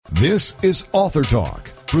This is Author Talk,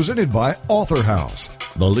 presented by Author House,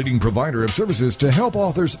 the leading provider of services to help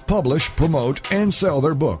authors publish, promote, and sell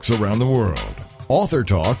their books around the world. Author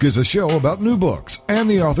Talk is a show about new books and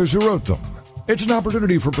the authors who wrote them. It's an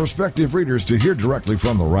opportunity for prospective readers to hear directly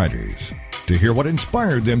from the writers, to hear what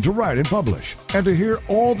inspired them to write and publish, and to hear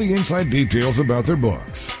all the inside details about their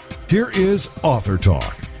books. Here is Author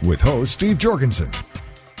Talk with host Steve Jorgensen.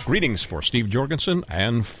 Greetings for Steve Jorgensen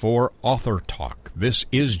and for Author Talk. This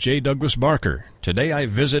is J. Douglas Barker. Today I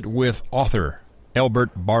visit with author Elbert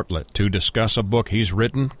Bartlett to discuss a book he's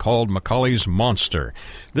written called Macaulay's Monster.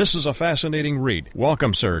 This is a fascinating read.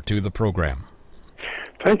 Welcome, sir, to the program.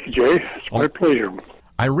 Thank you, Jay. It's my pleasure.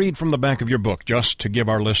 I read from the back of your book just to give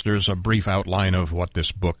our listeners a brief outline of what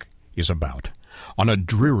this book is about. On a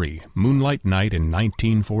dreary moonlight night in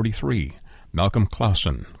 1943, Malcolm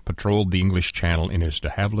Clausen patrolled the English Channel in his de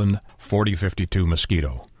Havilland 4052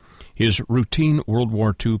 Mosquito. His routine World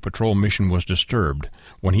War II patrol mission was disturbed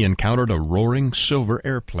when he encountered a roaring silver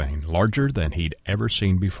airplane larger than he'd ever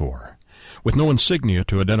seen before. With no insignia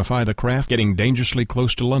to identify the craft getting dangerously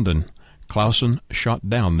close to London, Clausen shot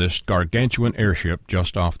down this gargantuan airship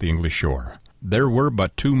just off the English shore. There were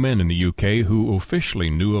but two men in the UK who officially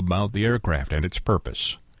knew about the aircraft and its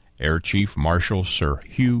purpose: Air Chief Marshal Sir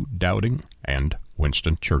Hugh Dowding and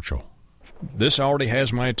Winston Churchill. This already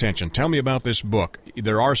has my attention. Tell me about this book.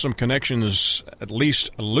 There are some connections, at least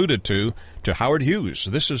alluded to Howard Hughes.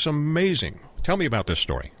 This is amazing. Tell me about this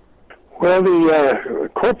story. Well, the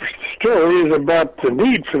corpus story is about the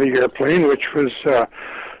need for the airplane, which was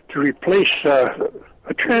to replace a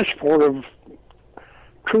transport of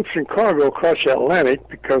troops and cargo across the Atlantic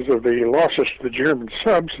because of the losses to the German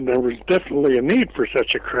subs, and there was definitely a need for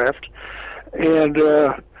such a craft. And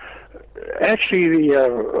actually,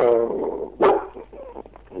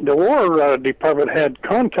 the War Department had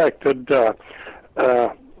contacted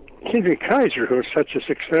Henry Kaiser, who was such a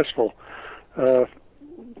successful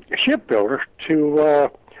shipbuilder, to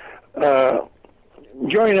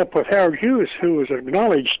join up with Howard Hughes, who was an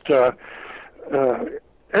acknowledged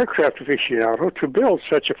aircraft aficionado, to build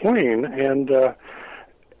such a plane, and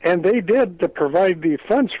they did provide the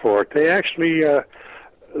funds for it. They actually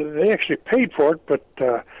paid for it, but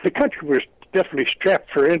the country was definitely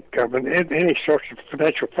strapped for income and any sorts of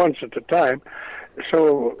financial funds at the time,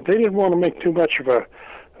 so they didn't want to make too much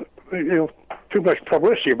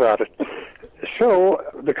publicity about it. So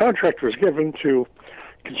the contract was given to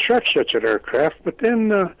construct such an aircraft, but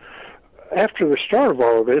then after the start of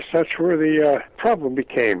all of this, that's where the problem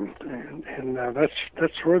became, and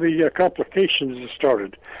that's where the complications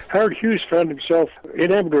started. Howard Hughes found himself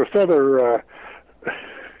enamored with other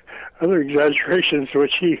exaggerations,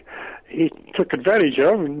 which he took advantage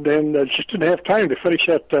of, and then just didn't have time to finish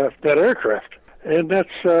that aircraft. And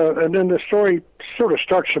and then the story sort of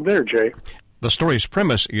starts from there, Jay. The story's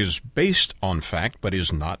premise is based on fact, but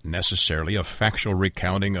is not necessarily a factual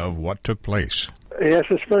recounting of what took place. Yes,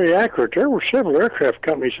 it's very accurate. There were several aircraft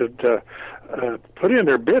companies that put in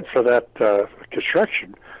their bid for that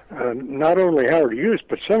construction. Not only Howard Hughes,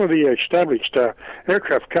 but some of the established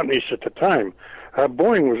aircraft companies at the time.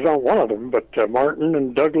 Boeing was not one of them, but Martin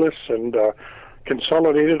and Douglas and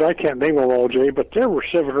Consolidated, I can't name them all, Jay, but there were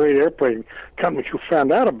 7 or 8 airplane companies who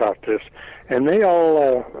found out about this, and they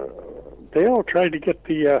all tried to get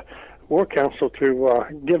the War Council to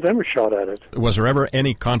give them a shot at it. Was there ever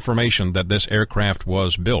any confirmation that this aircraft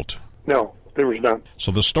was built? No, there was none.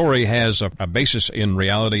 So the story has a basis in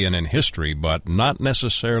reality and in history, but not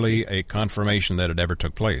necessarily a confirmation that it ever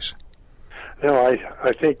took place. No,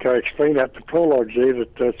 I think I explained that in the prologue, Jay,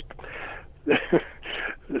 that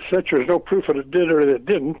such there's no proof that it did or that it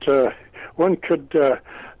didn't. One could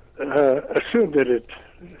assume that it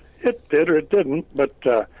did or it didn't, but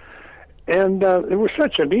and there was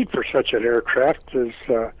such a need for such an aircraft as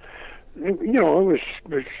it was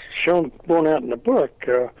shown, borne out in the book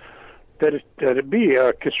that it be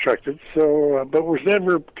constructed. So, but was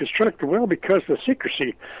never constructed well because of the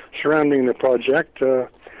secrecy surrounding the project.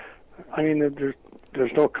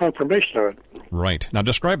 There's no confirmation of it. Right. Now,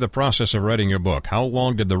 describe the process of writing your book. How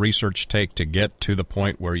long did the research take to get to the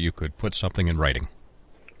point where you could put something in writing?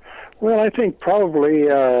 Well, I think probably,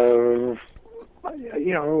 it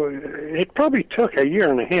probably took a year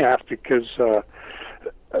and a half because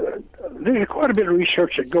there's quite a bit of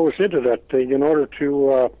research that goes into that thing in order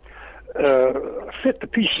to fit the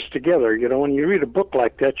pieces together. You know, when you read a book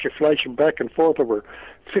like that, you're flashing back and forth over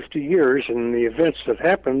 50 years and the events that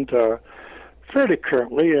happened fairly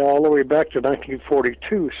currently, all the way back to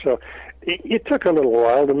 1942. So it took a little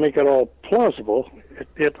while to make it all plausible.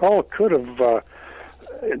 It all could have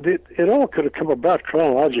come about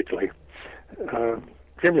chronologically.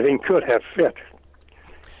 everything could have fit.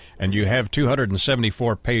 And you have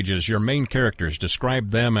 274 pages. Your main characters,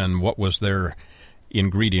 describe them and what was their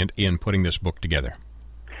ingredient in putting this book together.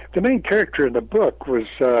 The main character in the book was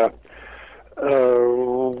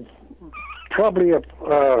probably a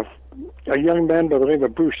young man by the name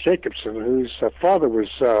of Bruce Jacobson, whose father was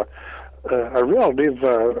a relative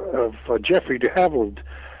of Jeffrey de Havilland,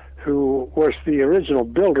 who was the original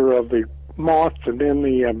builder of the Moth and then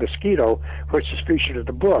the Mosquito, which is featured in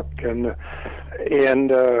the book. And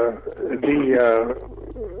the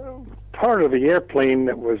part of the airplane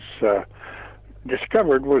that was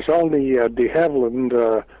discovered was on the de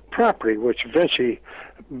Havilland property, which eventually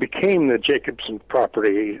became the Jacobson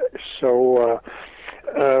property. So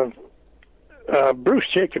Bruce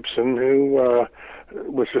Jacobson, who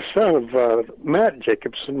was the son of Matt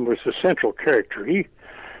Jacobson, was the central character.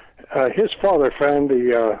 His father found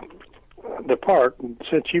the part, and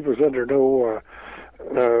since he was under no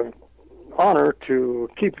honor to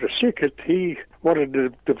keep it a secret, he wanted to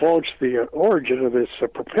divulge the origin of this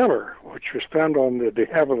propeller, which was found on the de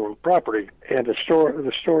Havilland property. And the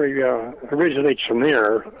story originates from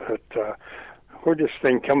there, where this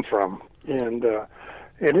thing come from. And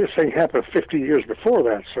this thing happened 50 years before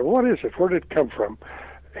that. So what is it? Where did it come from?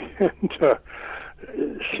 And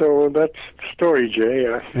so that's the story, Jay.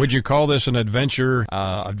 Would you call this an adventure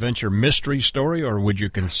mystery story, or would you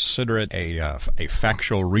consider it a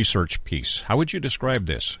factual research piece? How would you describe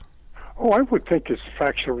this? Oh, I would think it's a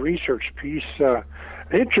factual research piece.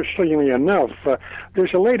 Interestingly enough,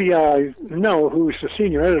 there's a lady I know who's the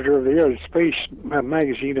senior editor of the Air and Space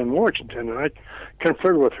magazine in Washington, and I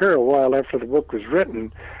conferred with her a while after the book was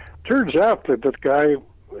written. Turns out that the guy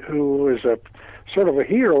who was a sort of a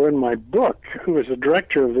hero in my book, who was the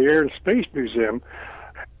director of the Air and Space Museum,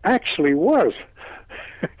 actually was.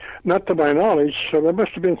 Not to my knowledge, so there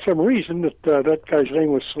must have been some reason that that guy's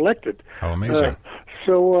name was selected. How amazing.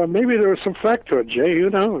 So maybe there was some fact to it, Jay. Who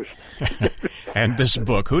knows? And this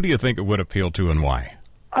book, who do you think it would appeal to and why?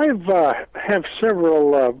 I have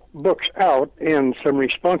several books out and some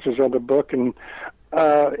responses on the book, and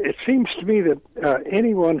it seems to me that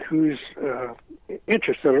anyone who's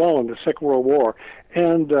interested at all in the Second World War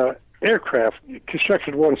and aircraft,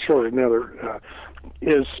 construction of one sort or another,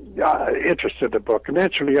 is interested in the book. And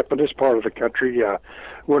naturally, up in this part of the country,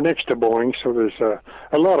 we're next to Boeing, so there's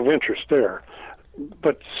a lot of interest there.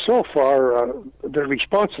 But so far, the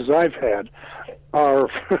responses I've had are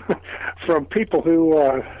from people who,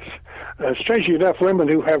 strangely enough, women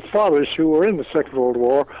who have fathers who were in the Second World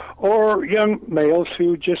War, or young males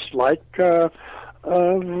who just like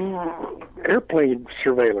airplane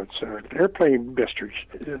surveillance, airplane mysteries.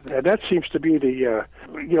 And that seems to be the,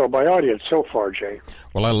 my audience so far, Jay.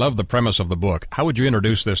 Well, I love the premise of the book. How would you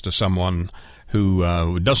introduce this to someone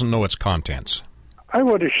who doesn't know its contents? I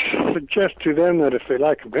would suggest to them that if they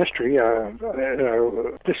like a mystery,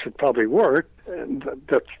 this would probably work. And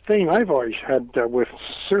the thing I've always had with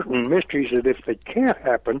certain mysteries is if they can't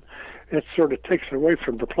happen, it sort of takes it away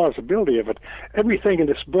from the plausibility of it. Everything in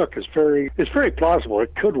this book is very plausible.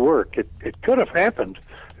 It could work. It could have happened.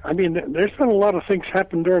 I mean, there's been a lot of things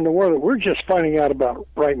happen during the war that we're just finding out about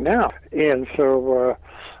right now. And so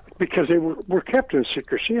because they were kept in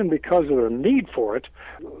secrecy and because of the need for it,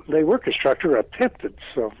 they were constructed or attempted.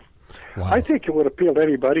 So wow. I think it would appeal to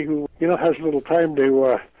anybody who, has a little time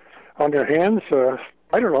to on their hands.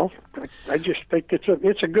 I don't know. I just think it's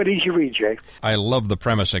a good, easy read, Jay. I love the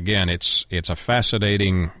premise. Again, it's a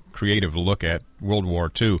fascinating, creative look at World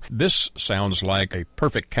War II. This sounds like a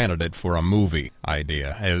perfect candidate for a movie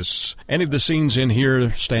idea. As any of the scenes in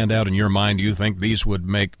here stand out in your mind, do you think these would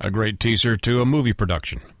make a great teaser to a movie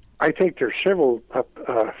production? I think there's several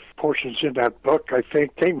portions in that book. I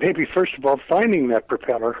think maybe, first of all, finding that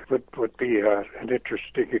propeller would be an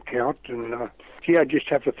interesting account. And, I just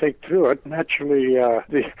have to think through it. Naturally,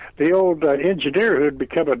 the old engineer who had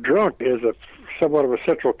become a drunk is somewhat of a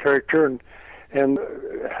central character, and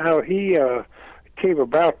how he came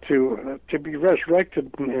about to be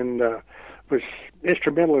resurrected and was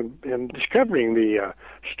instrumental in discovering the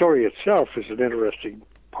story itself is an interesting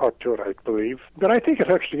part to it, I believe. But I think it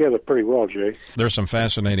hooks together pretty well, Jay. There's some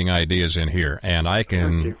fascinating ideas in here, and I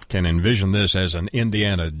can envision this as an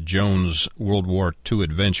Indiana Jones World War II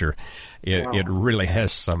adventure. It really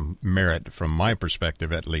has some merit from my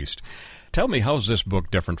perspective, at least. Tell me, how's this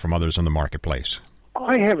book different from others in the marketplace?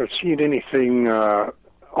 I haven't seen anything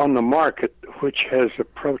on the market which has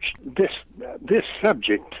approached this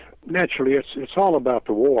subject. Naturally, it's all about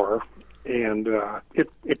the war. And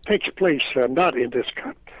it takes place not in this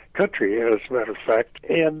country, as a matter of fact.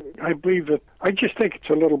 And I just think it's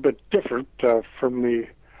a little bit different from the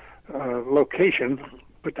location.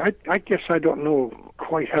 But I guess I don't know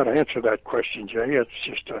quite how to answer that question, Jay.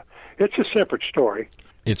 It's a separate story.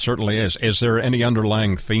 It certainly is. Is there any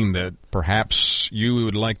underlying theme that perhaps you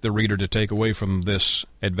would like the reader to take away from this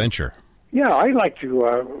adventure? Yeah, I'd like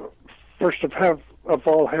to first of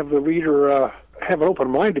all have the reader have an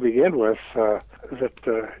open mind to begin with.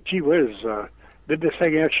 Gee whiz, did this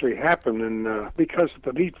thing actually happen? And because of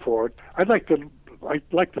the need for it, I'd like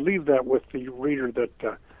to leave that with the reader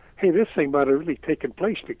that. Hey, this thing might have really taken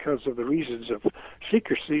place because of the reasons of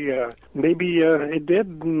secrecy. Maybe it did,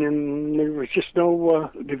 and there was just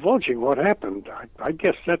no divulging what happened. I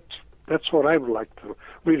guess that's what I would like the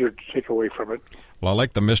reader to take away from it. Well, I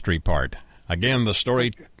like the mystery part. Again, the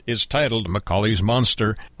story is titled Macaulay's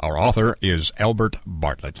Monster. Our author is Albert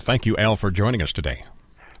Bartlett. Thank you, Al, for joining us today.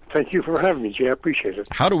 Thank you for having me, Jay. I appreciate it.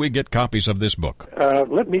 How do we get copies of this book?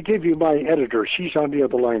 Let me give you my editor. She's on the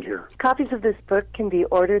other line here. Copies of this book can be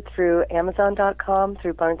ordered through Amazon.com,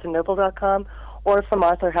 through BarnesandNoble.com, or from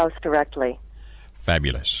Arthur House directly.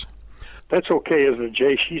 Fabulous. That's okay, isn't it,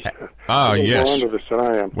 Jay? She's yes. more into this than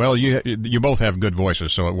I am. Well, you both have good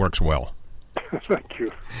voices, so it works well. Thank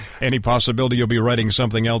you. Any possibility you'll be writing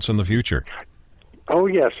something else in the future? Oh,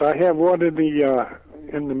 yes. I have one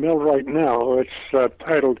in the mill right now. It's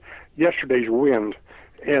titled Yesterday's Wind,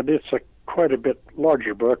 and it's quite a bit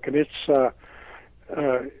larger book, and it's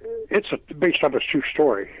based on a true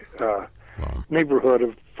story. Neighborhood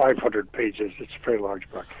of 500 pages. It's a very large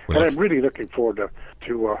book, and I'm really looking forward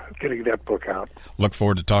to getting that book out. Look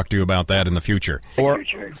forward to talk to you about that in the future.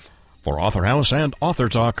 Thank you, Jay. For Author House and Author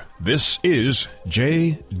Talk, this is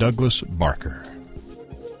J. Douglas Barker.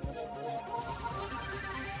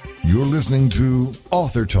 You're listening to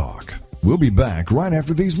Author Talk. We'll be back right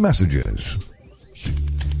after these messages.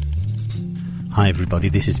 Hi everybody,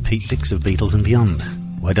 this is Pete Dix of Beatles and Beyond.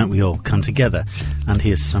 Why don't we all come together and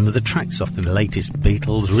hear some of the tracks off the latest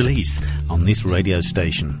Beatles release on this radio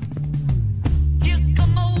station.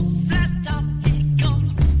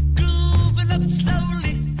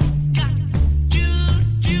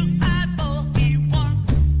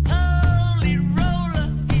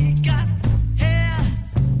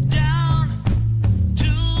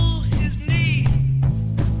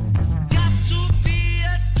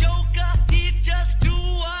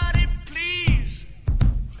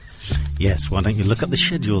 Yes, why don't you look up the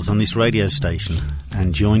schedules on this radio station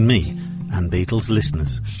and join me and Beatles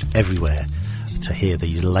listeners everywhere to hear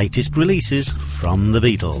these latest releases from the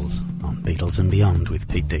Beatles on Beatles and Beyond with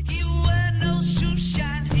Pete Dix.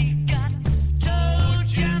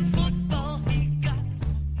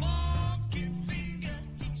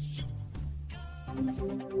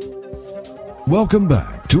 Welcome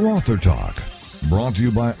back to Author Talk, brought to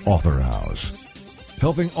you by Author House,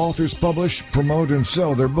 helping authors publish, promote, and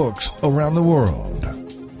sell their books around the world.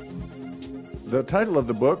 The title of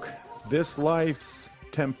the book, This Life's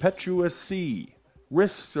Tempestuous Sea,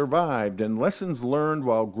 Risks Survived and Lessons Learned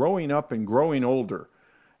While Growing Up and Growing Older.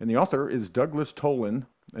 And the author is Douglas Tolan.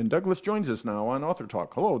 And Douglas joins us now on Author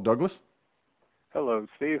Talk. Hello, Douglas. Hello,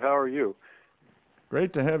 Steve. How are you?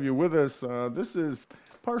 Great to have you with us. This is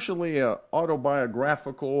partially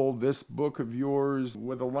autobiographical, this book of yours,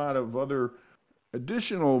 with a lot of other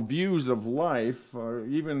additional views of life,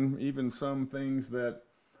 even some things that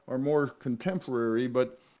are more contemporary.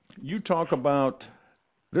 But you talk about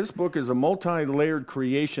this book is a multi-layered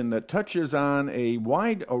creation that touches on a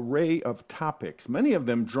wide array of topics, many of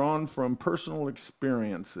them drawn from personal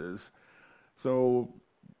experiences. So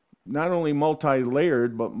not only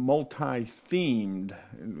multi-layered, but multi-themed.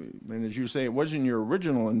 And as you say, it wasn't your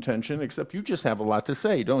original intention, except you just have a lot to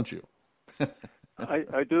say, don't you?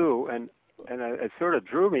 I do, and it sort of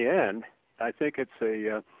drew me in. I think it's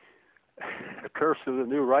a curse of the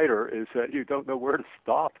new writer is that you don't know where to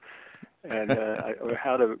stop and or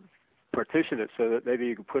how to partition it so that maybe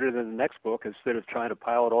you can put it in the next book instead of trying to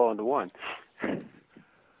pile it all into one.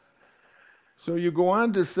 So you go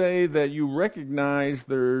on to say that you recognize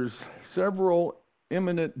there's several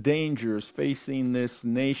imminent dangers facing this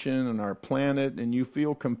nation and our planet, and you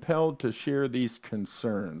feel compelled to share these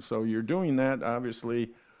concerns. So you're doing that,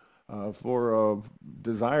 obviously, for a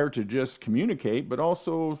desire to just communicate, but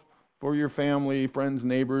also for your family, friends,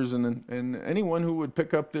 neighbors, and anyone who would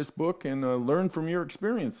pick up this book and learn from your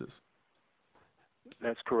experiences.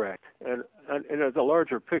 That's correct. And as a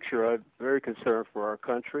larger picture, I'm very concerned for our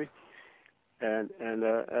country and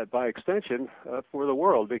by extension for the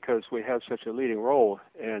world, because we have such a leading role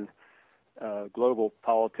in global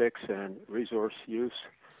politics and resource use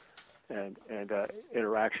and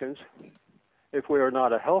interactions. If we are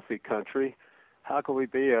not a healthy country, how can we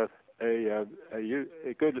be a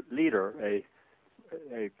good leader,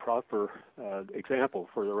 a proper example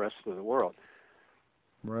for the rest of the world.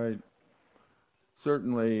 Right.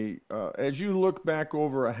 Certainly. As you look back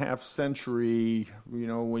over a half century,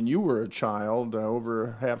 when you were a child, over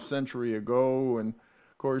a half century ago, and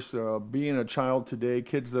of course, being a child today,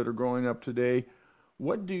 kids that are growing up today,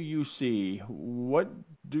 what do you see? What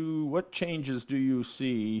changes do you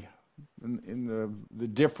see in the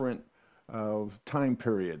different time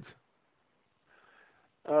periods?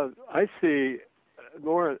 I see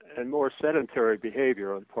more and more sedentary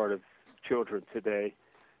behavior on the part of children today.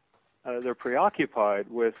 They're preoccupied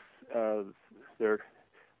with their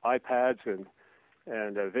iPads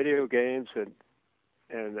and video games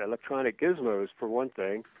and electronic gizmos, for one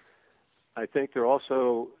thing. I think they're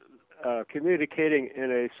also communicating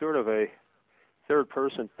in a sort of a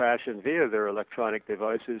third-person fashion via their electronic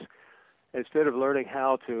devices instead of learning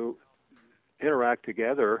how to interact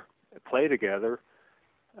together, play together,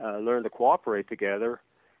 learn to cooperate together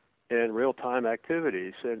in real-time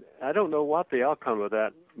activities. And I don't know what the outcome of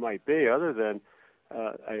that might be other than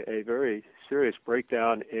a very serious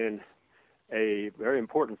breakdown in a very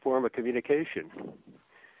important form of communication.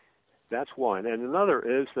 That's one. And another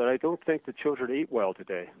is that I don't think the children eat well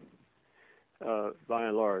today, by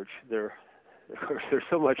and large. There's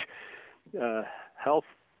so much health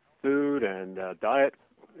food and diet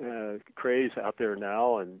craze out there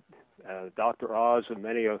now, and Dr. Oz and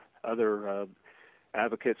many other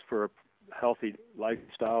advocates for a healthy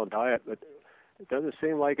lifestyle and diet, but it doesn't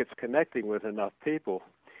seem like it's connecting with enough people.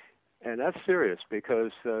 And that's serious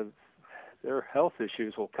because their health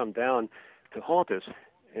issues will come down to haunt us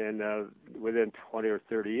within 20 or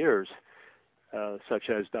 30 years, such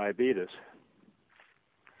as diabetes.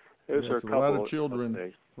 Those are a couple lot of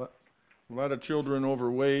children. A lot of children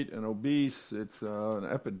overweight and obese. It's an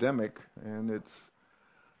epidemic, and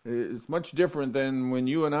it's much different than when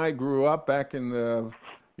you and I grew up back in the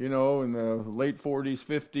late 40s,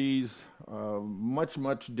 50s.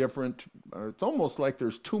 Much different. It's almost like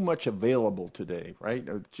there's too much available today, right?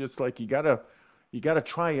 It's just like you gotta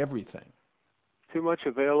try everything. Too much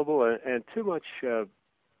available and too much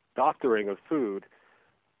doctoring of food.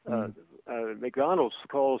 McDonald's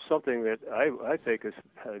calls something that I think is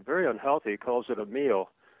very unhealthy. Calls it a meal.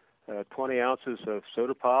 20 ounces of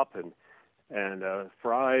soda pop and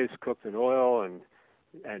fries cooked in oil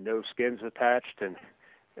and no skins attached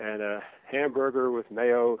and a hamburger with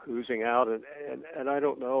mayo oozing out and I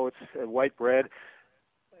don't know, it's white bread.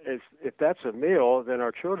 If that's a meal, then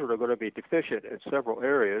our children are going to be deficient in several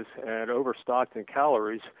areas and overstocked in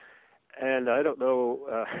calories. And I don't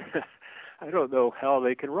know, I don't know how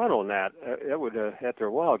they can run on that. That would, after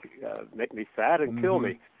a while, make me fat and kill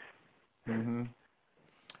me. Mm-hmm.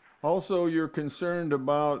 Also, you're concerned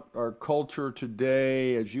about our culture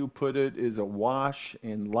today, as you put it, is awash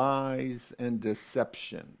in lies and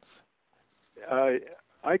deceptions.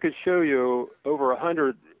 I could show you over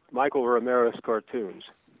 100 Michael Ramirez cartoons.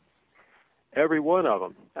 Every one of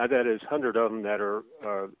them, that is 100 of them that are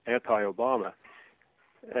anti-Obama.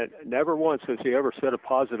 And never once has he ever said a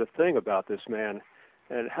positive thing about this man.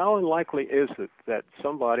 And how unlikely is it that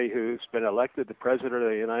somebody who's been elected the President of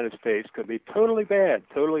the United States could be totally bad,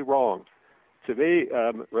 totally wrong? To me,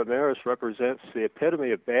 Ramirez represents the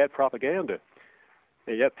epitome of bad propaganda.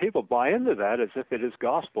 And yet people buy into that as if it is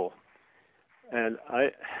gospel. And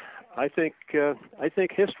I think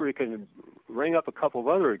history can ring up a couple of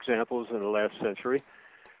other examples in the last century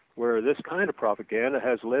where this kind of propaganda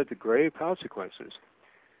has led to grave consequences.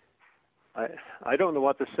 I don't know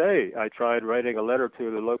what to say. I tried writing a letter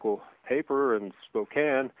to the local paper in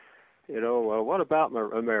Spokane. What about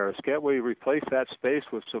Ramirez? Can't we replace that space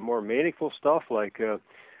with some more meaningful stuff like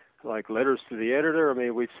letters to the editor? I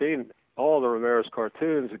mean, we've seen all the Ramirez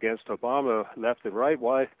cartoons against Obama left and right.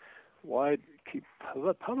 Why keep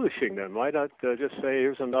publishing them? Why not just say,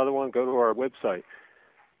 here's another one, go to our website?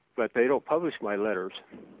 But they don't publish my letters.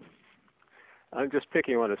 I'm just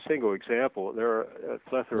picking on a single example. There are a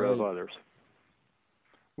plethora of others.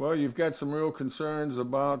 Well, you've got some real concerns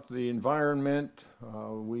about the environment.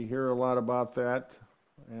 We hear a lot about that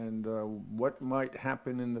and what might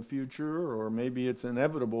happen in the future, or maybe it's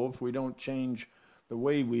inevitable if we don't change the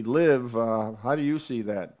way we live. How do you see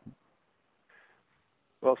that?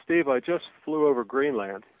 Well, Steve, I just flew over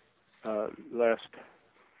Greenland last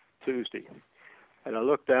Tuesday, and I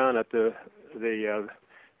looked down at the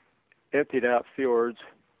emptied out fjords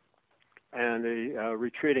and the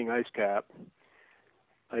retreating ice cap.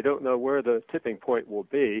 I don't know where the tipping point will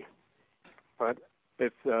be, but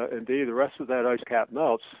if indeed the rest of that ice cap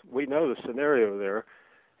melts, we know the scenario there.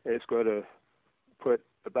 It's going to put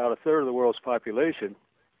about a third of the world's population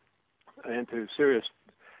into serious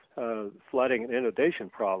flooding and inundation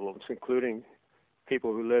problems, including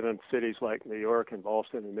people who live in cities like New York and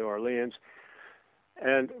Boston and New Orleans.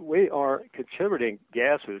 And we are contributing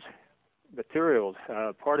gases, materials,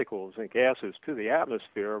 particles and gases to the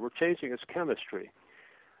atmosphere. We're changing its chemistry.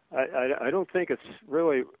 I don't think it's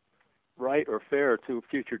really right or fair to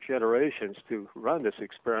future generations to run this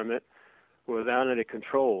experiment without any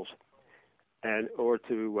controls, and or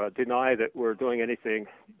to deny that we're doing anything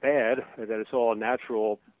bad, that it's all a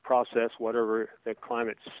natural process, whatever the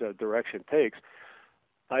climate's direction takes.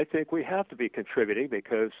 I think we have to be contributing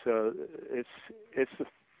because it's the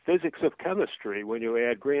physics of chemistry. When you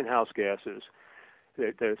add greenhouse gases,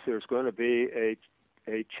 there's going to be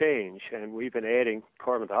a change, and we've been adding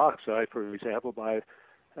carbon dioxide, for example, by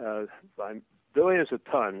billions of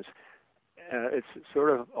tons. It's sort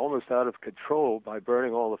of almost out of control by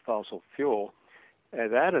burning all the fossil fuel.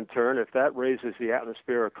 And that, in turn, if that raises the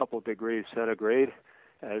atmosphere a couple degrees centigrade,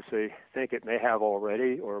 as they think it may have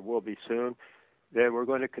already or will be soon, then we're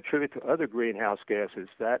going to contribute to other greenhouse gases.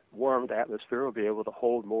 That warmed atmosphere will be able to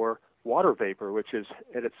hold more water vapor, which is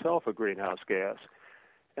in itself a greenhouse gas.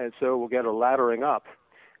 And so we'll get a laddering up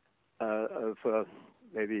of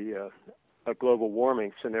maybe a global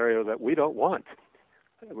warming scenario that we don't want.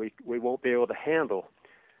 We won't be able to handle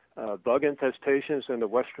bug infestations in the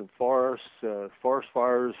western forests, forest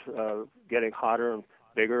fires getting hotter and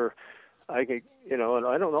bigger. And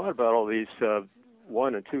I don't know about all these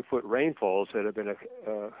 1 and 2 foot rainfalls that have been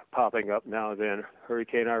popping up now and then.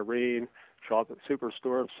 Hurricane Irene, tropical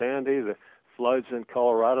superstorm Sandy, the floods in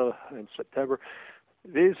Colorado in September.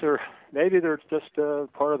 Maybe they're just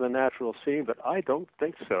part of the natural scene, but I don't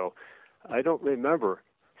think so. I don't remember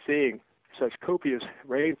seeing such copious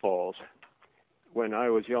rainfalls when I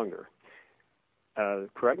was younger.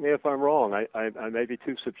 Correct me if I'm wrong. I may be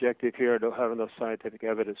too subjective here. I don't have enough scientific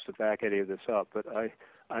evidence to back any of this up, but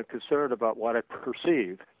I'm concerned about what I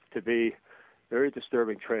perceive to be very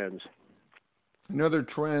disturbing trends. Another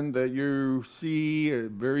trend that you see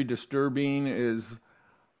very disturbing is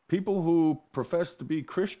people who profess to be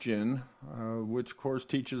Christian, which of course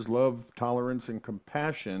teaches love, tolerance, and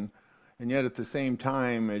compassion, and yet at the same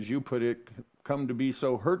time, as you put it, come to be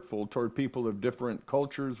so hurtful toward people of different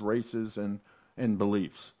cultures, races, and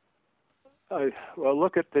beliefs. Well,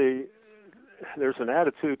 look at there's an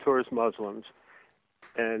attitude towards Muslims,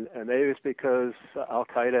 and maybe it's because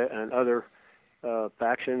Al-Qaeda and other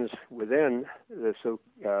factions within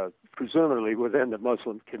presumably within the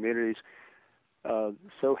Muslim communities,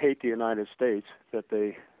 so hate the United States that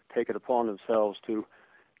they take it upon themselves to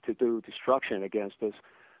do destruction against us.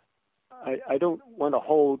 I don't want to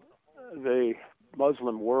hold the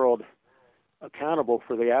Muslim world accountable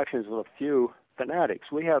for the actions of a few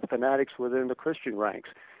fanatics. We have fanatics within the Christian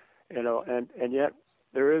ranks, and yet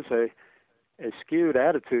there is a skewed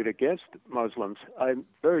attitude against Muslims. I'm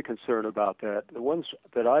very concerned about that. The ones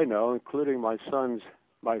that I know, including my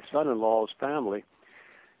son-in-law's family,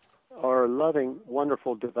 are loving,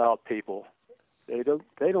 wonderful, devout people. They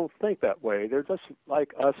don't think that way. They're just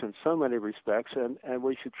like us in so many respects, and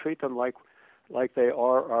we should treat them like they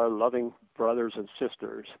are our loving brothers and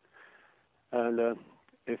sisters. And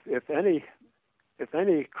if any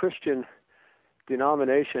Christian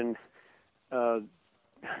denomination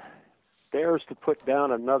dares to put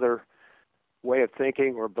down another way of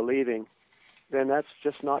thinking or believing, then that's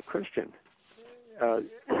just not Christian.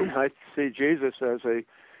 I see Jesus as a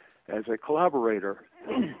collaborator,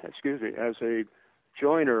 as a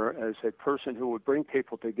joiner, as a person who would bring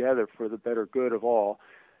people together for the better good of all.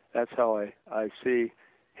 That's how I see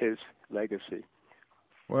his legacy.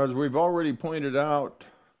 Well, as we've already pointed out,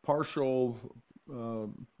 your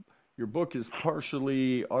book is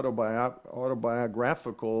partially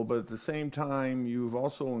autobiographical, but at the same time, you've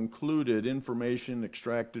also included information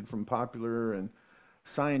extracted from popular and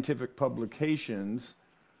scientific publications,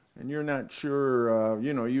 and you're not sure,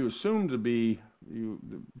 you assume to be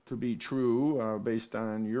true based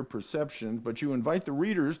on your perceptions, but you invite the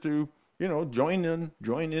readers to, join in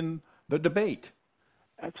the debate.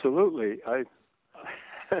 Absolutely.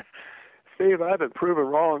 Steve, I've been proven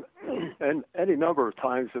wrong and any number of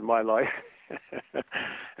times in my life.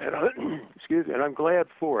 and I'm glad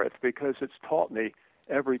for it, because it's taught me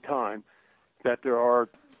every time that there are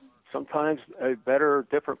sometimes a better,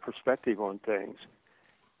 different perspective on things.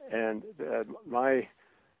 And my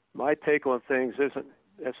take on things isn't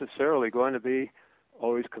necessarily going to be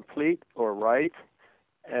always complete or right.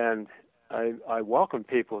 And I welcome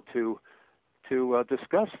people to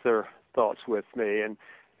discuss their thoughts with me and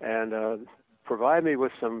provide me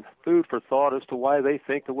with some food for thought as to why they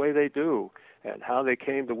think the way they do and how they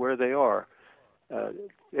came to where they are.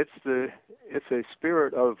 it's a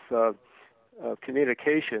spirit of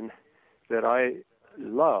communication that I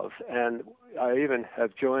love, and I even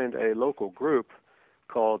have joined a local group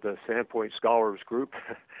called the Sandpoint Scholars Group,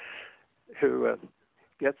 who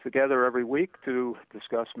gets together every week to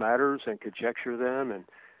discuss matters and conjecture them,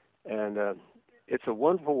 and it's a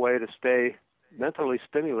wonderful way to stay mentally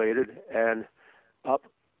stimulated and up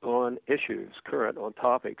on issues, current on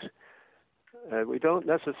topics. And we don't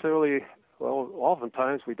necessarily,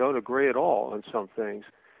 oftentimes we don't agree at all on some things,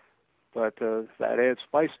 but that adds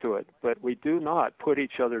spice to it. But we do not put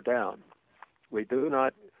each other down. We do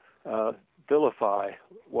not vilify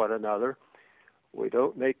one another. We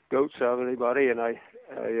don't make goats out of anybody, and I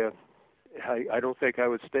don't think I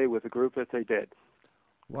would stay with a group if they did.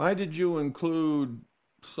 Why did you include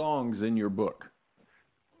songs in your book?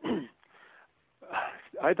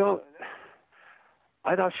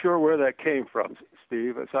 I'm not sure where that came from,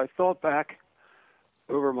 Steve. As I thought back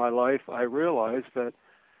over my life, I realized that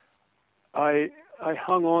I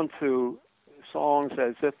hung on to songs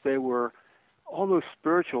as if they were almost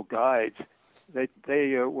spiritual guides.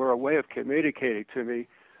 They were a way of communicating to me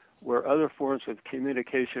where other forms of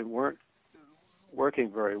communication weren't working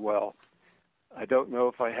very well. I don't know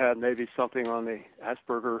if I had maybe something on the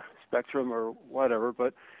Asperger spectrum or whatever,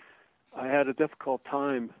 but I had a difficult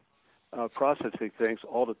time processing things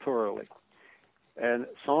auditorily. And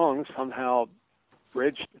songs somehow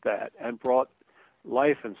bridged that and brought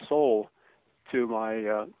life and soul to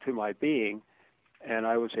my being, and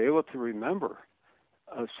I was able to remember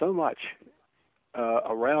so much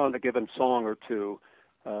around a given song or two,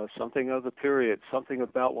 something of the period, something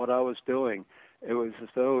about what I was doing. It was as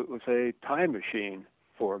though it was a time machine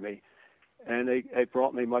for me, and it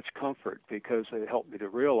brought me much comfort because it helped me to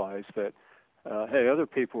realize that, hey, other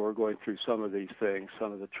people were going through some of these things,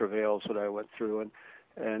 some of the travails that I went through,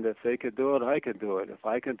 and if they could do it, I can do it. If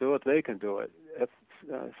I can do it, they can do it.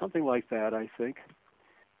 Something like that, I think.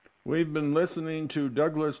 We've been listening to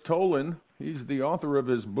Douglas Tolan. He's the author of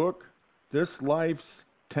his book, This Life's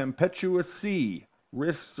Tempestuous Sea,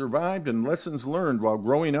 Risks Survived and Lessons Learned While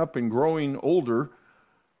Growing Up and Growing Older.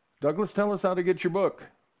 Douglas, tell us how to get your book.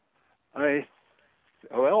 I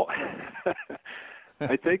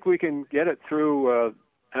think we can get it through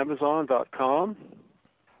Amazon.com.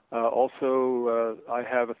 Also, I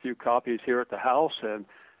have a few copies here at the house, and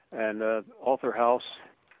Author House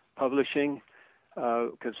Publishing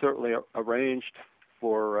can certainly arrange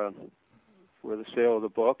for the sale of the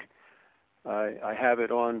book. I have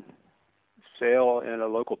it on sale in a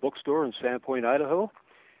local bookstore in Sandpoint, Idaho,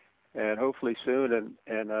 and hopefully soon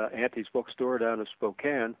in Auntie's bookstore down in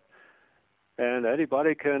Spokane. And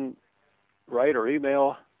anybody can write or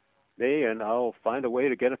email me, and I'll find a way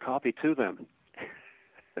to get a copy to them.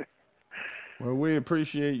 Well, we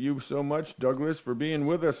appreciate you so much, Douglas, for being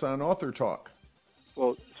with us on Author Talk.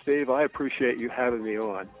 Well, Steve, I appreciate you having me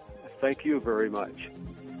on. Thank you very much.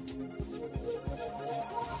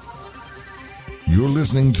 You're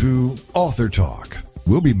listening to Author Talk.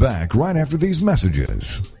 We'll be back right after these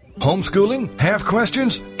messages. Homeschooling? Have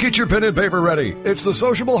questions? Get your pen and paper ready. It's the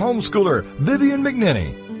sociable homeschooler, Vivian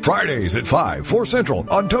McNinney. Fridays at 5, 4 Central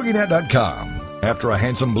on TogiNet.com. After a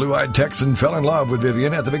handsome blue-eyed Texan fell in love with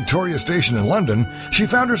Vivian at the Victoria Station in London, she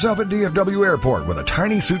found herself at DFW Airport with a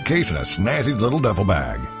tiny suitcase and a snazzy little duffel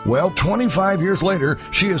bag. Well, 25 years later,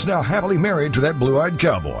 she is now happily married to that blue-eyed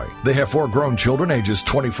cowboy. They have 4 grown children ages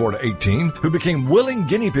 24 to 18 who became willing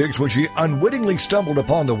guinea pigs when she unwittingly stumbled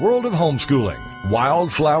upon the world of homeschooling.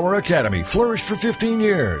 Wildflower Academy flourished for 15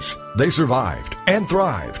 years. They survived and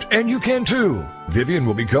thrived, and you can too. Vivian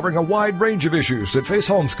will be covering a wide range of issues that face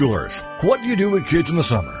homeschoolers. What do you do with kids in the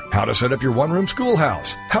summer? How to set up your one-room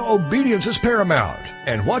schoolhouse? How obedience is paramount?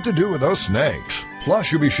 And what to do with those snakes?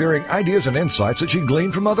 Plus, you'll be sharing ideas and insights that she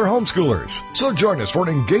gleaned from other homeschoolers. So join us for an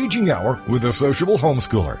engaging hour with the sociable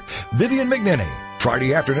homeschooler, Vivian McNinney.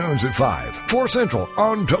 Friday afternoons at 5, 4 Central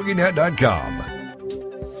on TogiNet.com.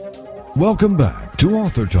 Welcome back to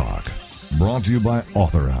Author Talk, brought to you by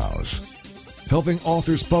Author House, helping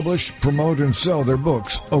authors publish, promote, and sell their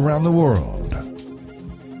books around the world.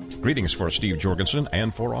 Greetings for Steve Jorgensen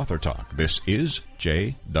and for Author Talk. This is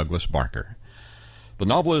J. Douglas Barker. The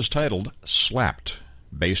novel is titled Slapped,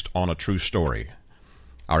 based on a true story.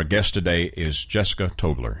 Our guest today is Jessica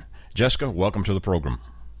Tobler. Jessica, welcome to the program.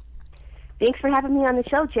 Thanks for having me on the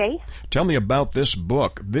show, Jay. Tell me about this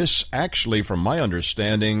book. This actually, from my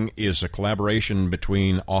understanding, is a collaboration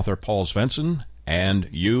between author Paul Svensson and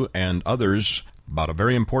you and others about a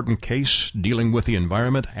very important case dealing with the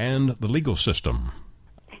environment and the legal system.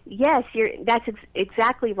 Yes, that's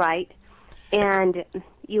exactly right. And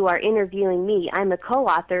you are interviewing me. I'm a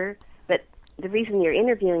co-author, but the reason you're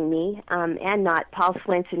interviewing me, and not Paul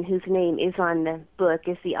Swenson, whose name is on the book,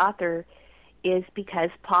 is the author, is because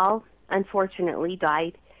Paul unfortunately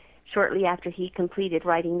died shortly after he completed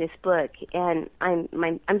writing this book, and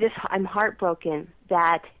I'm heartbroken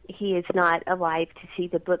that he is not alive to see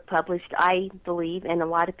the book published. I believe, and a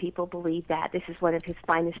lot of people believe, that this is one of his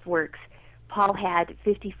finest works. Paul had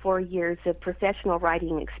 54 years of professional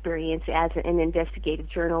writing experience as an investigative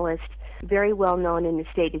journalist, very well known in the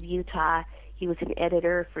state of Utah. He was an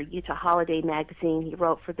editor for Utah Holiday magazine. He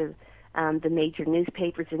wrote for the major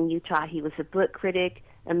newspapers in Utah. He was a book critic,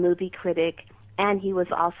 a movie critic, and he was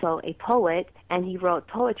also a poet, and he wrote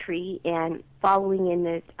poetry, and following in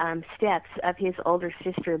the steps of his older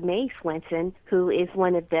sister, May Swenson, who is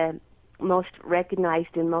one of the most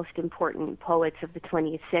recognized and most important poets of the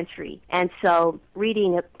 20th century. And so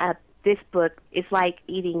reading this book is like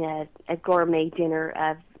eating a gourmet dinner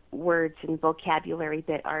of words and vocabulary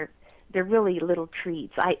that they're really little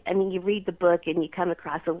treats. I mean, you read the book and you come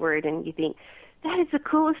across a word and you think, that is the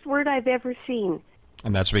coolest word I've ever seen.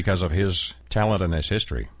 And that's because of his talent and his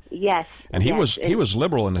history. Yes. And he was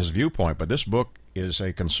liberal in his viewpoint, but this book is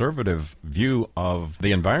a conservative view of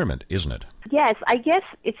the environment, isn't it? Yes, I guess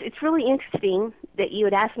it's really interesting that you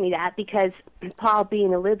would ask me that, because Paul,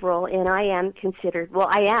 being a liberal, and I am considered, well,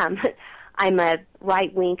 I am, I'm a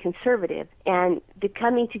right-wing conservative, and the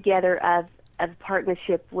coming together of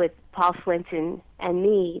partnership with Paul Swenson and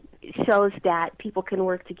me shows that people can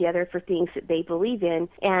work together for things that they believe in.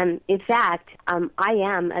 And in fact, I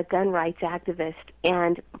am a gun rights activist,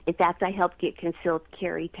 and in fact, I helped get concealed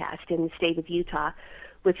carry passed in the state of Utah,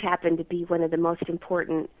 which happened to be one of the most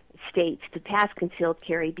important states to pass concealed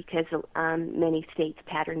carry, because many states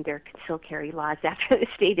patterned their concealed carry laws after the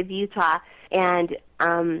state of Utah. And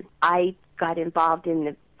I got involved in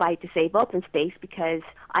the fight to save open space because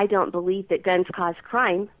I don't believe that guns cause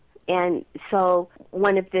crime. And so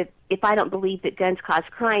if I don't believe that guns cause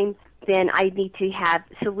crime, then I need to have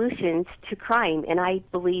solutions to crime. And I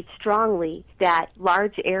believe strongly that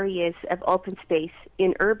large areas of open space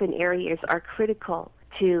in urban areas are critical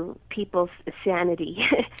to people's sanity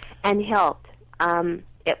and health.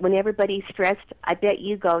 When everybody's stressed, I bet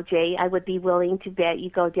you go, Jay, I would be willing to bet you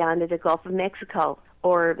go down to the Gulf of Mexico.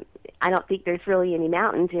 Or I don't think there's really any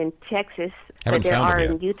mountains in Texas, but there are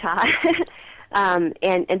in Utah.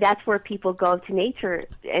 And that's where people go to nature.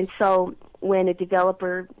 And so when a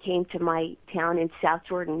developer came to my town in South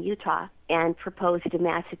Jordan, Utah, and proposed a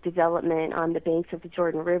massive development on the banks of the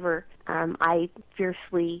Jordan River, I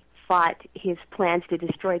fiercely fought his plans to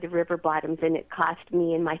destroy the river bottoms, and it cost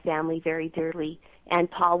me and my family very dearly. And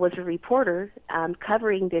Paul was a reporter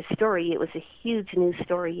covering this story. It was a huge news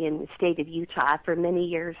story in the state of Utah for many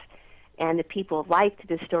years, and the people liked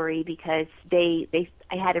the story because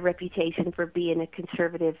I had a reputation for being a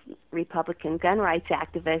conservative Republican gun rights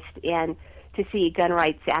activist, and to see a gun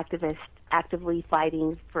rights activist actively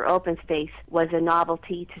fighting for open space was a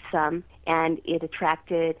novelty to some, and it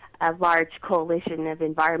attracted a large coalition of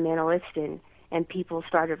environmentalists, and people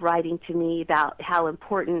started writing to me about how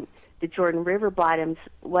important the Jordan River bottoms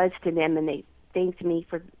was to them, and they thanked me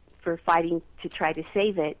for fighting to try to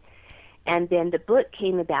save it. And then the book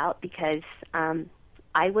came about because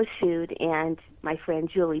I was sued, and my friend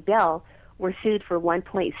Julie Bell were sued for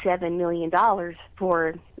 $1.7 million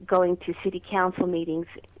for going to city council meetings.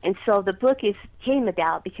 And so the book came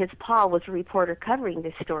about because Paul was a reporter covering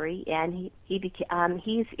this story, and he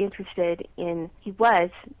was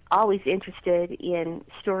always interested in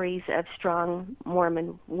stories of strong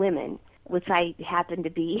Mormon women, which I happen to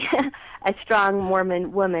be a strong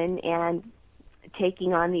Mormon woman and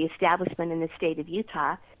taking on the establishment in the state of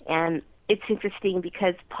Utah. And it's interesting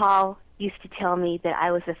because Paul used to tell me that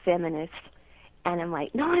I was a feminist, and I'm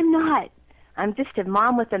like, no, I'm not. I'm just a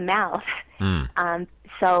mom with a mouth.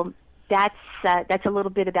 So that's a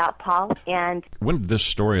little bit about Paul. And when did this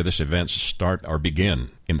story or this event start or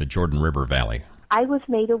begin in the Jordan River Valley? I was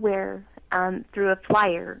made aware through a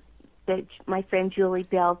flyer that my friend Julie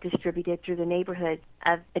Bell distributed through the neighborhood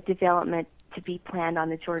of a development to be planned on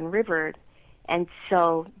the Jordan River. And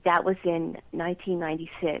so that was in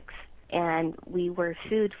 1996. And we were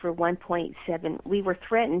sued for 1.7. We were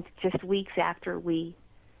threatened just weeks after we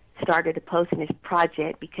started opposing this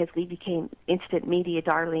project because we became instant media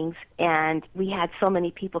darlings, and we had so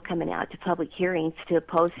many people coming out to public hearings to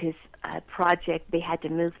oppose his project. They had to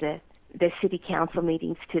move the city council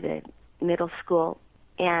meetings to the middle school,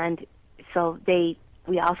 and so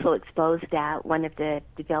we also exposed that one of the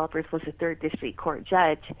developers was a 3rd District Court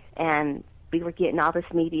judge, and we were getting all this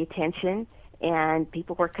media attention, and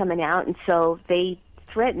people were coming out, and so they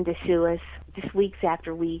threatened to sue us just weeks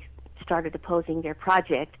after we started opposing their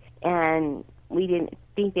project. and we didn't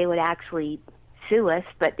think they would actually sue us,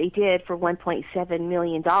 but they did for $1.7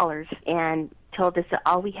 million, and told us that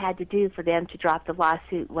all we had to do for them to drop the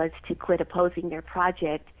lawsuit was to quit opposing their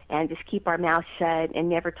project and just keep our mouths shut and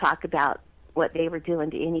never talk about what they were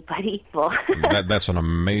doing to anybody. That's an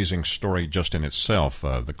amazing story just in itself.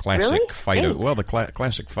 The classic fight of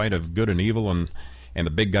classic fight of good and evil, and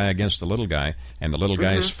the big guy against the little guy, and the little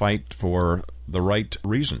guy's fight for the right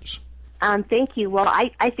reasons. Thank you. Well,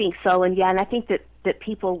 I think so, and I think that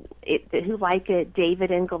people who like a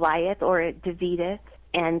David and Goliath, or a David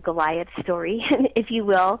and Goliath story, if you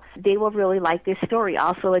will, they will really like this story.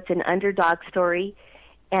 Also, it's an underdog story,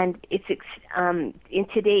 and it's in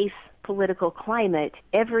today's political climate,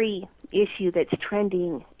 every issue that's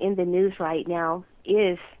trending in the news right now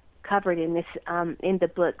is covered in this in the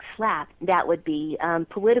book SLAP. That would be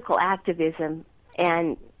political activism,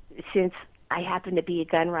 and since I happen to be a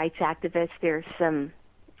gun rights activist, there's some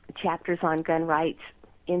chapters on gun rights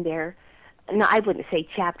in there. No, I wouldn't say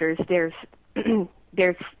chapters. There's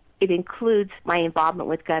it includes my involvement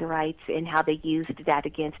with gun rights and how they used that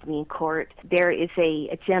against me in court. There is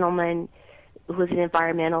a gentleman who was an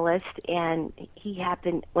environmentalist, and he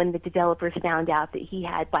happened, when the developers found out that he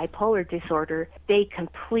had bipolar disorder, they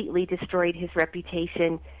completely destroyed his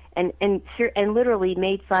reputation and literally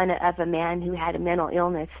made fun of a man who had a mental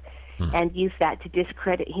illness and used that to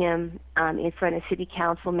discredit him in front of city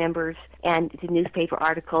council members and the newspaper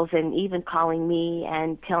articles, and even calling me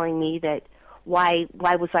and telling me that why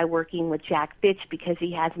was I working with Jack Fitch because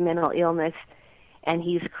he has mental illness and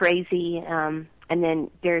he's crazy. And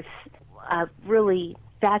then there's a really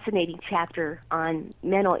fascinating chapter on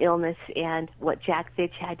mental illness and what Jack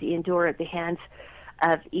Fitch had to endure at the hands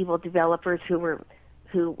of evil developers who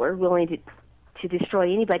were willing to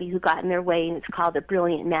destroy anybody who got in their way, and it's called The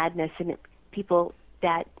Brilliant Madness. And people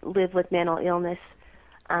that live with mental illness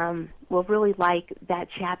will really like that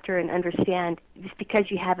chapter and understand just because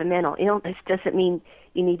you have a mental illness doesn't mean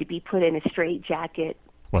you need to be put in a straitjacket.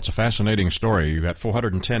 Well, it's a fascinating story. You've got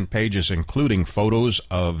 410 pages, including photos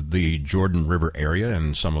of the Jordan River area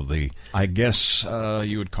and some of the, I guess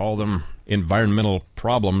you would call them, environmental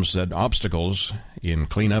problems and obstacles in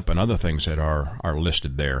cleanup and other things that are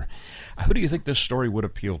listed there. Who do you think this story would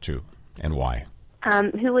appeal to, and why?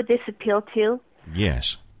 Who would this appeal to?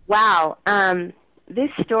 Yes. Wow.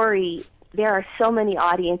 This story, there are so many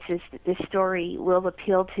audiences that this story will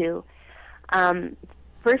appeal to.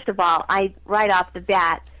 First of all, right off the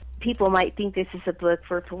bat, people might think this is a book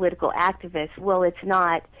for political activists. Well, it's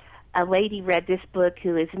not. A lady read this book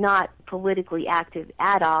who is not politically active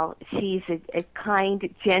at all. She's a kind,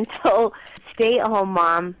 gentle, stay-at-home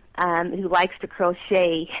mom who likes to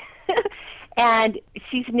crochet. And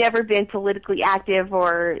she's never been politically active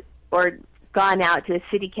or gone out to a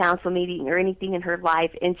city council meeting or anything in her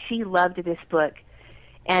life, and she loved this book.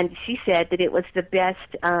 And she said that it was the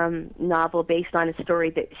best novel based on a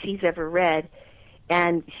story that she's ever read.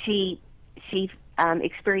 And she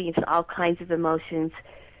experienced all kinds of emotions.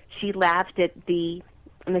 She laughed at the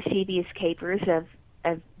mischievous capers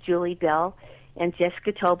of Julie Bell and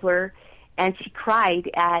Jessica Tobler, and she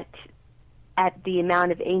cried at the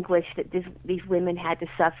amount of anguish that these women had to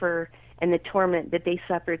suffer and the torment that they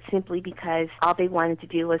suffered simply because all they wanted to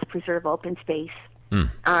do was preserve open space.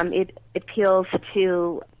 It appeals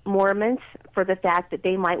to Mormons for the fact that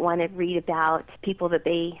they might want to read about people that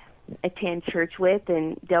they attend church with,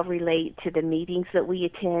 and they'll relate to the meetings that we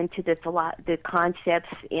attend, to the concepts,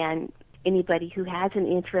 and anybody who has an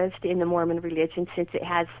interest in the Mormon religion, since it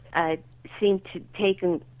has seemed to take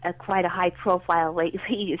quite a high profile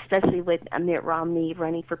lately, especially with Mitt Romney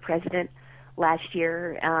running for president last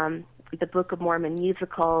year. The Book of Mormon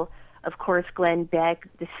musical, of course, Glenn Beck,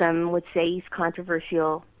 some would say he's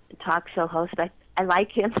controversial talk show host. I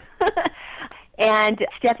like him. And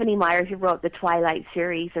Stephanie Myers, who wrote the Twilight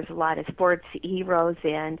series. There's a lot of sports heroes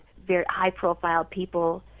and very high-profile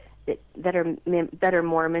people that are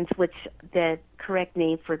Mormons, which the correct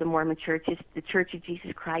name for the Mormon Church is the Church of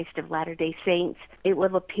Jesus Christ of Latter-day Saints. It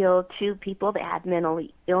will appeal to people that have mental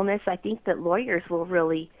illness. I think that lawyers will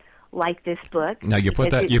really like this book. Now, you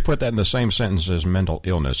put that in the same sentence as mental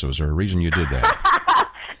illness. Was there a reason you did that?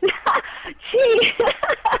 Gee,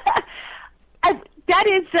 that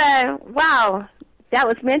is, wow, that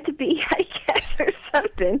was meant to be, I guess, or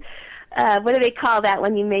something. What do they call that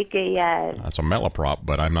when you make a... That's a malaprop,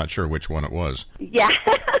 but I'm not sure which one it was. Yeah.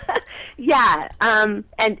 Yeah.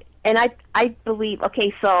 And I believe,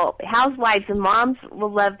 okay, so housewives and moms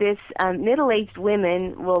will love this. Middle-aged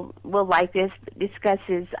women will like this. It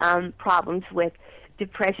discusses problems with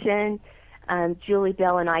depression. Julie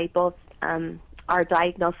Bell and I both are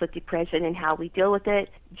diagnosed with depression and how we deal with it.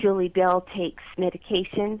 Julie Bell takes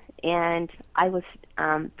medication, and I was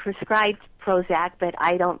prescribed Prozac, but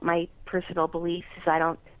my personal beliefs is I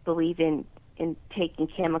don't believe in taking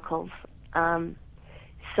chemicals.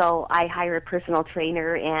 So I hire a personal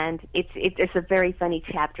trainer, and it's a very funny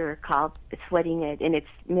chapter called Sweating It, and it's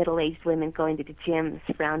middle-aged women going to the gym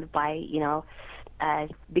surrounded by,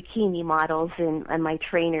 bikini models, and my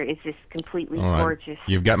trainer is just completely gorgeous.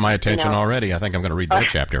 You've got my attention already. I think I'm going to read that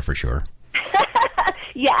chapter for sure.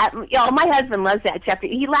 Yeah, my husband loves that chapter.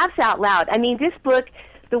 He laughs out loud. I mean, this book,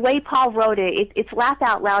 the way Paul wrote it, it's laugh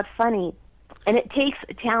out loud funny, and it takes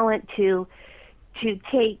talent to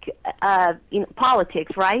take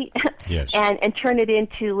politics, right? Yes. and turn it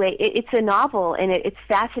into it's a novel, and it's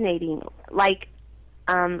fascinating. Like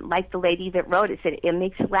the lady that wrote it said, it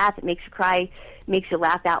makes you laugh, it makes you cry, makes you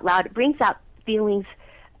laugh out loud. It brings out feelings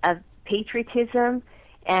of patriotism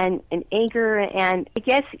and anger, and I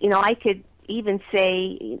guess I could even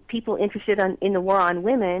say people interested in the war on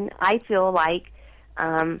women. I feel like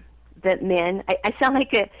that men. I sound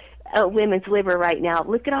like a women's liber right now.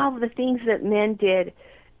 Look at all of the things that men did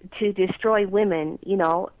to destroy women,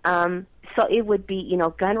 so it would be,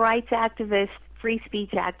 gun rights activists, free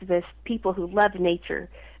speech activists, people who love nature.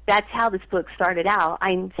 That's how this book started out.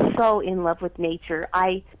 I'm so in love with nature.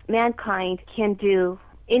 Mankind can do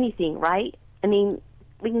anything, right? I mean,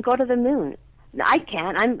 we can go to the moon. I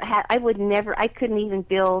can't. I would never. I couldn't even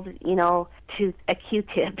build, to a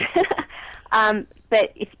Q-tip.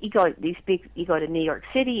 But if you go you go to New York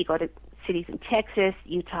City, you go to cities in Texas,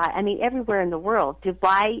 Utah. I mean, everywhere in the world,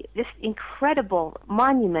 Dubai. Just incredible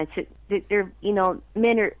monuments that they're,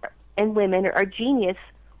 men and women are genius.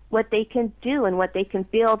 What they can do and what they can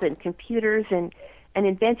build, and computers and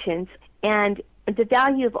inventions, and the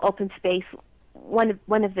value of open space.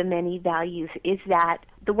 One of the many values is that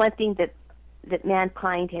the one thing that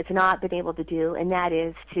mankind has not been able to do, and that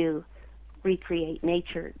is to recreate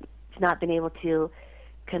nature. It's not been able to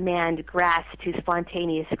command grass to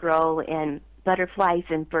spontaneous grow, and butterflies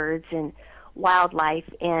and birds and wildlife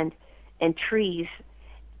and trees,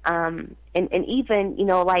 and even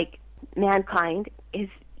like mankind is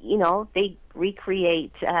they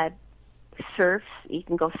recreate surfs. You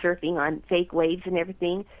can go surfing on fake waves and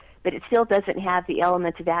everything, but it still doesn't have the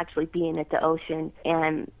elements of actually being at the ocean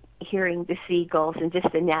and hearing the seagulls and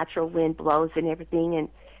just the natural wind blows and everything, and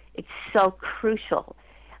it's so crucial.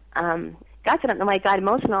 Gosh, I don't know why I got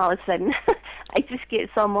emotional all of a sudden. I just get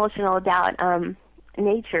so emotional about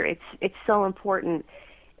nature. It's so important.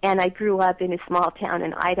 And I grew up in a small town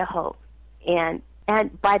in Idaho, and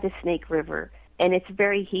by the Snake River, and it's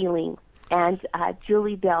very healing. And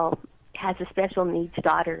Julie Bell has a special needs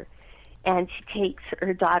daughter, and she takes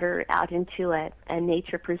her daughter out into a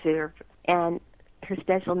nature preserve, and her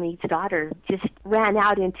special needs daughter just ran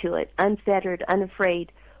out into it, unfettered,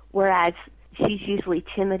 unafraid, whereas she's usually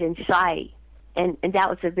timid and shy. And that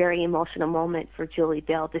was a very emotional moment for Julie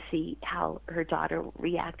Bell to see how her daughter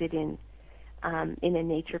reacted in a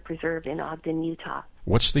nature preserve in Ogden, Utah.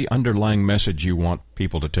 What's the underlying message you want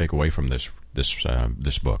people to take away from this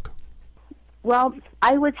book? Well,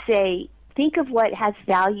 I would say think of what has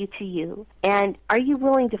value to you, and are you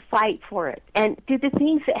willing to fight for it? And do the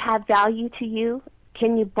things that have value to you,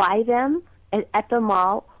 can you buy them at the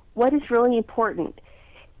mall? What is really important?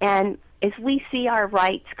 And as we see our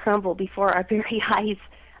rights crumble before our very eyes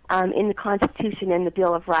in the Constitution and the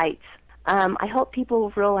Bill of Rights, I hope people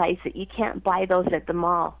will realize that you can't buy those at the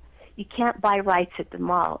mall. You can't buy rights at the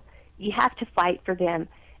mall. You have to fight for them.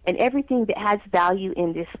 And everything that has value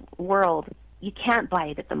in this world, you can't buy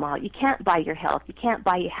it at the mall. You can't buy your health. You can't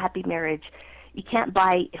buy your happy marriage. You can't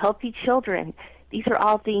buy healthy children. These are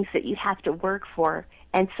all things that you have to work for.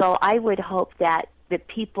 And so I would hope that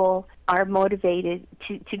people are motivated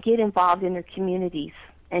to get involved in their communities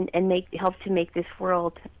and help to make this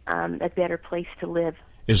world a better place to live.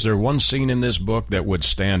 Is there one scene in this book that would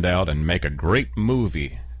stand out and make a great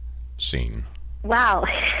movie scene? Wow.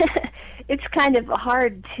 It's kind of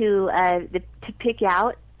hard to pick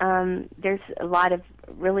out. There's a lot of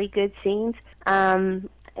really good scenes.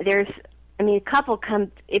 A couple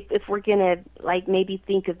come, if we're going to maybe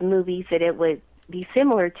think of movies that it would be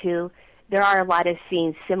similar to, there are a lot of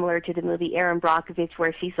scenes similar to the movie Erin Brockovich,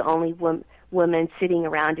 where she's the only woman sitting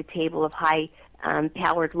around a table of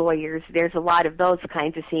high-powered lawyers. There's a lot of those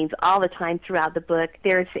kinds of scenes all the time throughout the book.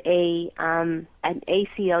 There's an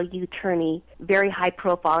ACLU attorney, very high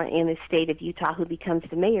profile in the state of Utah, who becomes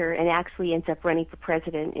the mayor and actually ends up running for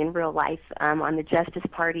president in real life on the Justice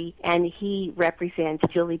Party, and he represents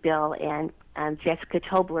Julie Bell and Jessica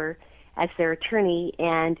Tobler as their attorney.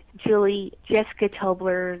 And Jessica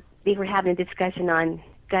Tobler, they were having a discussion on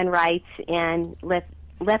gun rights and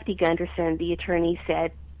Lefty Gunderson, the attorney,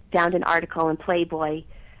 found an article in Playboy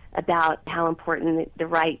about how important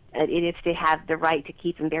it is to have the right to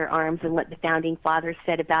keep and bear arms, and what the founding fathers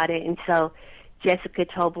said about it. And so Jessica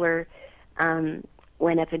Tobler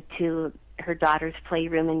went up into her daughter's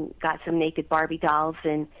playroom and got some naked Barbie dolls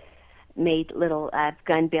and made little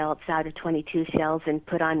gun belts out of 22 shells and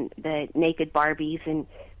put on the naked Barbies and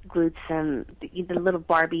glued the little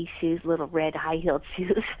Barbie shoes, little red high-heeled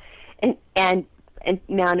shoes, and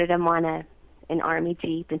mounted them on an army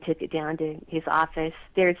jeep and took it down to his office.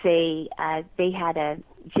 Jessica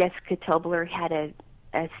Tobler had a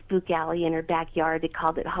spook alley in her backyard. They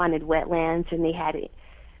called it Haunted Wetlands, and they had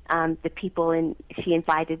the people, and she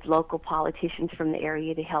invited local politicians from the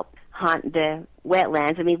area to help haunt the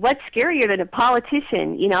wetlands. I mean, what's scarier than a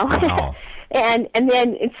politician, you know? Wow.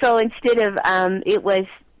 So instead of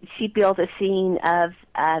she built a scene of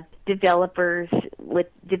developers with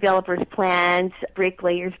developers' plans,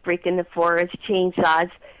 bricklayers breaking the forest, chainsaws.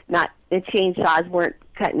 The chainsaws weren't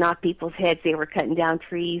cutting off people's heads; they were cutting down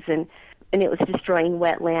trees, and it was destroying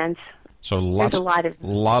wetlands. So lots, a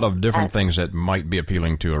lot of different things that might be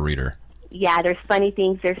appealing to a reader. Yeah, there's funny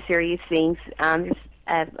things, there's serious things. There's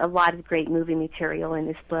a lot of great movie material in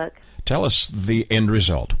this book. Tell us the end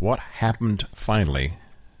result. What happened finally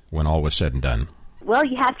when all was said and done? Well,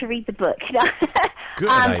 you have to read the book. Good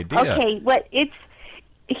idea. Okay,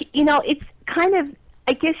 it's kind of,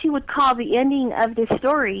 I guess you would call the ending of this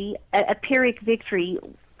story a Pyrrhic victory,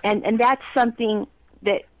 and that's something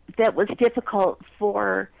that was difficult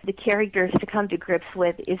for the characters to come to grips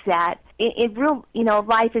with, is that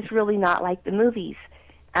life is really not like the movies.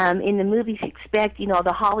 In the movies, you expect,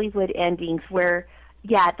 the Hollywood endings where,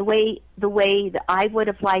 the way that I would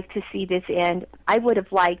have liked to see this end, I would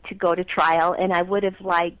have liked to go to trial, and I would have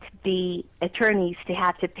liked the attorneys to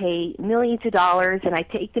have to pay millions of dollars, and I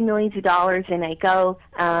take the millions of dollars and I go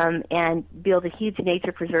and build a huge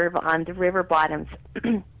nature preserve on the river bottoms.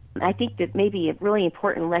 I think that maybe a really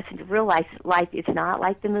important lesson to realize that life is not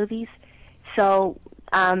like the movies. So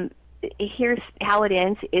here's how it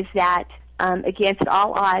ends, is that against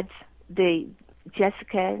all odds, the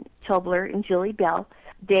Jessica Tobler and Julie Bell,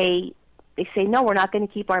 they say, no, we're not going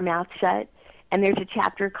to keep our mouths shut. And there's a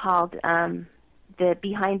chapter called the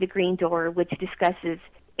Behind the Green Door, which discusses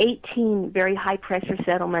 18 very high-pressure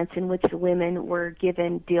settlements in which the women were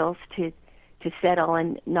given deals to settle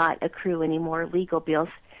and not accrue any more legal bills.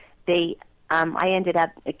 I ended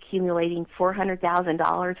up accumulating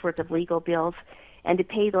 $400,000 worth of legal bills, and to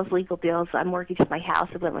pay those legal bills, I mortgaged my house.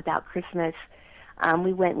 I went without Christmas.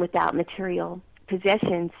 We went without material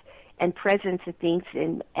possessions and presents and things,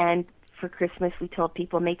 and for Christmas we told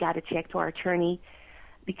people, make out a check to our attorney,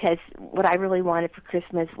 because what I really wanted for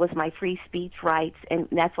Christmas was my free speech rights, and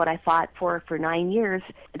that's what I fought for 9 years.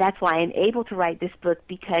 That's why I'm able to write this book,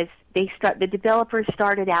 because the developers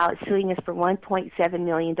started out suing us for $1.7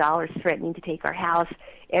 million, threatening to take our house,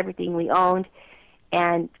 everything we owned,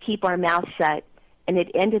 and keep our mouths shut. And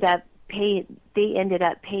they ended up paying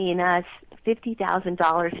us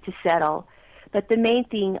 $50,000 to settle. But the main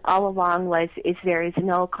thing all along is there is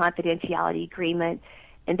no confidentiality agreement,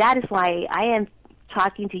 and that is why I am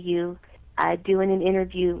talking to you, doing an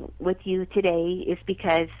interview with you today, is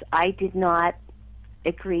because I did not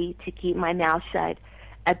agree to keep my mouth shut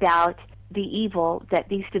about the evil that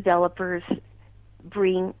these developers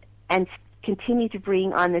bring and continue to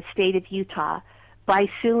bring on the state of Utah by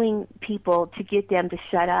suing people to get them to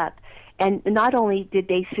shut up. And not only did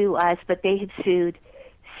they sue us, but they have sued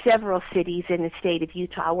several cities in the state of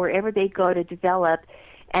Utah, wherever they go to develop,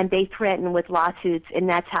 and they threaten with lawsuits, and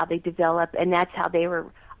that's how they develop, and that's how they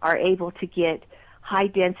are able to get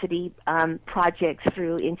high-density projects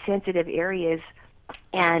through in sensitive areas.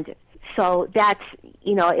 And so that's,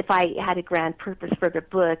 if I had a grand purpose for the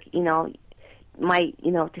book,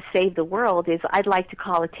 to save the world, is I'd like to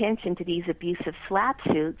call attention to these abusive SLAPP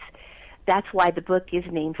suits. That's why the book is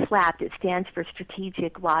named SLAPP. It stands for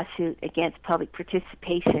Strategic Lawsuit Against Public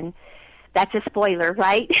Participation. That's a spoiler,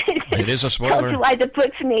 right? It is a spoiler. Tells you why the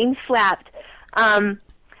book's named SLAPP.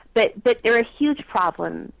 But they're a huge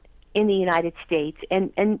problem in the United States,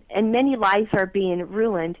 and many lives are being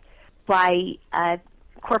ruined by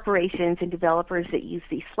corporations and developers that use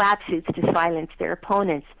these SLAPP suits to silence their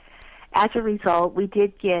opponents. As a result, we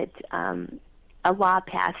did get a law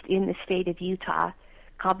passed in the state of Utah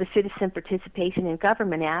called the Citizen Participation in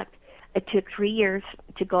Government Act. It took 3 years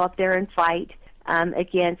to go up there and fight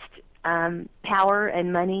against power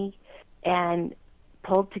and money, and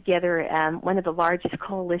pulled together one of the largest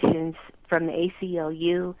coalitions from the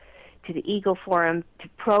ACLU to the Eagle Forum to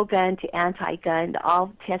pro-gun to anti-gun,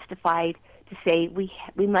 all testified to say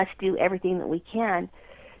we must do everything that we can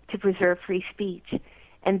to preserve free speech.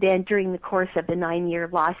 And then during the course of the 9-year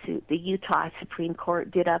lawsuit, the Utah Supreme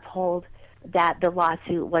Court did uphold that the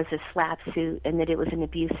lawsuit was a SLAPP suit and that it was an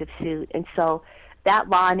abusive suit. And so that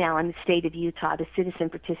law now in the state of Utah, the Citizen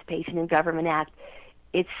Participation in Government Act,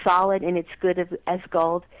 it's solid and it's good as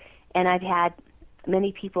gold. And I've had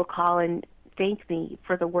many people call and thank me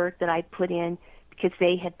for the work that I put in because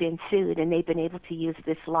they have been sued and they've been able to use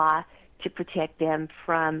this law to protect them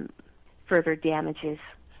from further damages.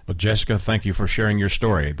 Well, Jessica, thank you for sharing your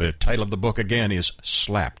story. The title of the book, again, is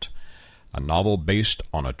Slapped, a novel based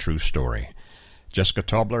on a true story. Jessica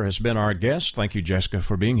Tobler has been our guest. Thank you, Jessica,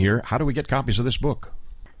 for being here. How do we get copies of this book?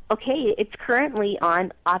 Okay, it's currently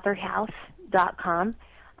on authorhouse.com,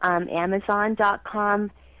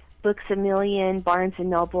 Amazon.com, Books A Million, Barnes &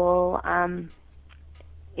 Noble,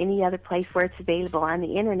 any other place where it's available on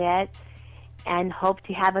the Internet, and hope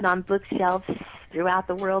to have it on bookshelves throughout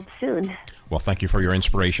the world soon. Well, thank you for your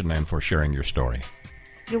inspiration and for sharing your story.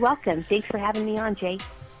 You're welcome. Thanks for having me on, Jay.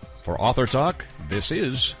 For Author Talk, this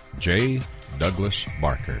is J. Douglas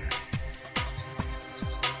Barker.